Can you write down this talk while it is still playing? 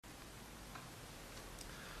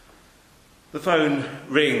The phone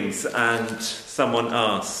rings and someone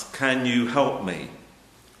asks, "Can you help me?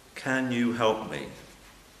 Can you help me?"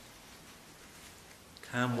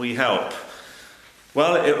 Can we help?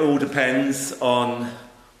 Well, it all depends on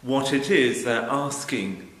what it is they're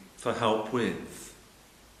asking for help with.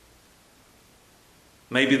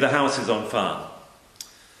 Maybe the house is on fire.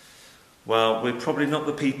 Well, we're probably not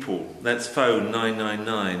the people. Let's phone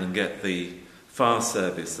 999 and get the fire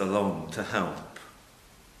service along to help.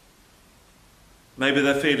 Maybe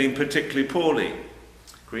they're feeling particularly poorly,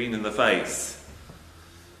 green in the face.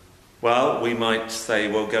 Well, we might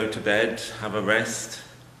say, well, go to bed, have a rest,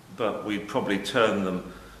 but we'd probably turn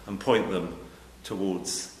them and point them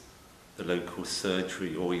towards the local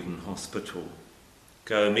surgery or even hospital.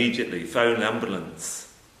 Go immediately, phone ambulance,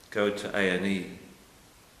 go to A&E.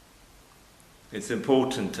 It's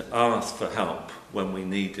important to ask for help when we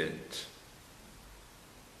need it.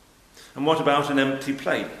 And what about an empty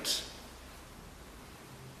plate?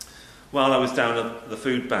 Well, I was down at the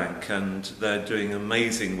food bank and they're doing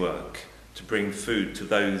amazing work to bring food to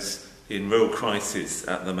those in real crisis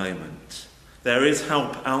at the moment. There is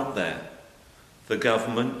help out there, the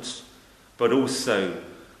government, but also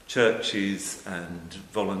churches and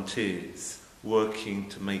volunteers working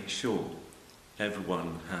to make sure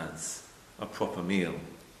everyone has a proper meal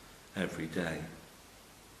every day.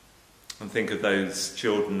 And think of those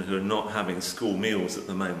children who are not having school meals at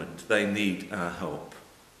the moment. They need our help.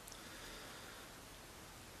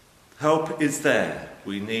 Help is there.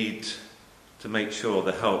 We need to make sure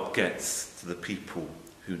the help gets to the people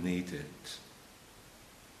who need it.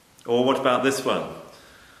 Or what about this one?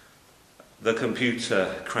 The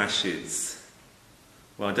computer crashes.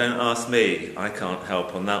 Well, don't ask me. I can't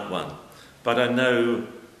help on that one. But I know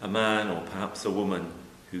a man or perhaps a woman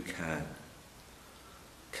who can.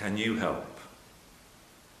 Can you help?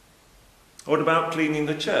 What about cleaning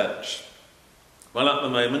the church? Well, at the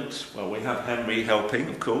moment, we have Henry helping,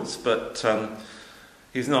 of course, but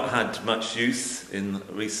he's not had much use in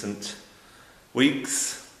recent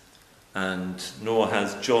weeks, and nor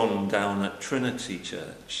has John down at Trinity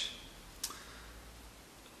Church.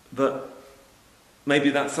 But maybe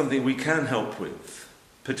that's something we can help with,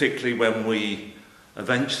 particularly when we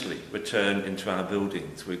eventually return into our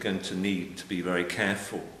buildings. We're going to need to be very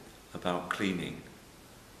careful about cleaning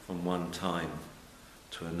from one time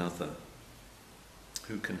to another.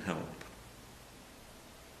 Who can help?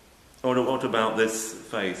 Or what about this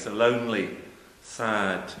face, a lonely,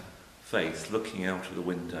 sad face looking out of the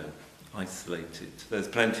window, isolated? There's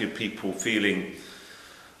plenty of people feeling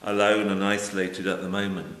alone and isolated at the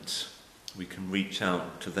moment. We can reach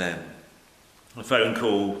out to them. A phone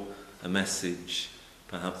call, a message,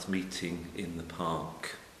 perhaps meeting in the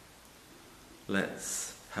park.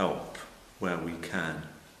 Let's help where we can.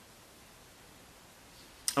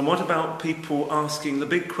 And what about people asking the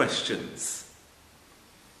big questions?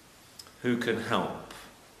 Who can help?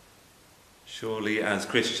 Surely as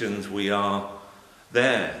Christians we are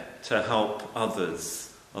there to help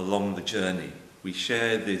others along the journey. We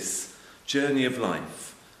share this journey of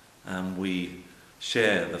life and we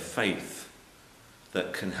share the faith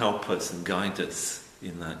that can help us and guide us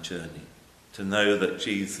in that journey. To know that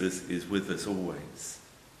Jesus is with us always.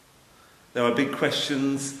 There are big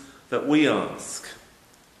questions that we ask,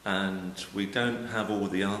 and we don't have all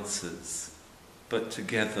the answers, but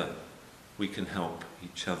together we can help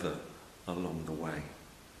each other along the way.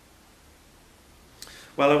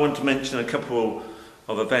 Well, I want to mention a couple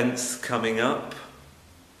of events coming up.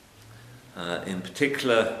 In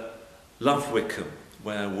particular, Love Wycombe,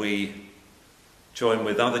 where we join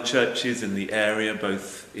with other churches in the area,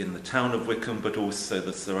 both in the town of Wycombe but also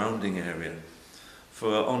the surrounding area,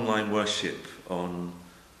 for online worship on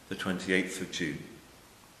the 28th of June.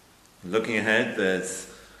 Looking ahead,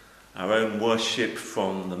 there's our own worship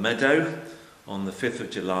from the Meadow on the 5th of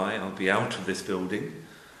July. I'll be out of this building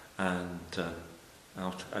and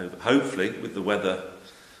out over, hopefully with the weather,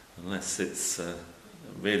 unless it's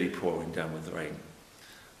really pouring down with rain,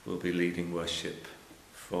 we'll be leading worship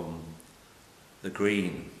from the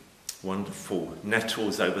green. Wonderful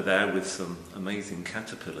nettles over there with some amazing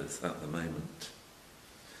caterpillars at the moment.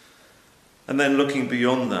 And then looking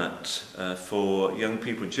beyond that, for young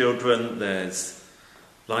people and children, there's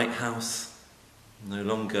Lighthouse, no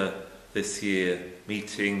longer this year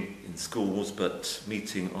meeting in schools, but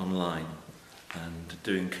meeting online, and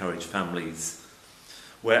do encourage families,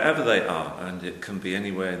 wherever they are, and it can be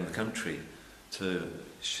anywhere in the country, to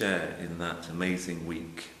share in that amazing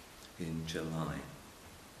week in July.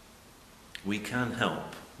 We can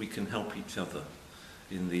help each other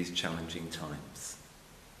in these challenging times.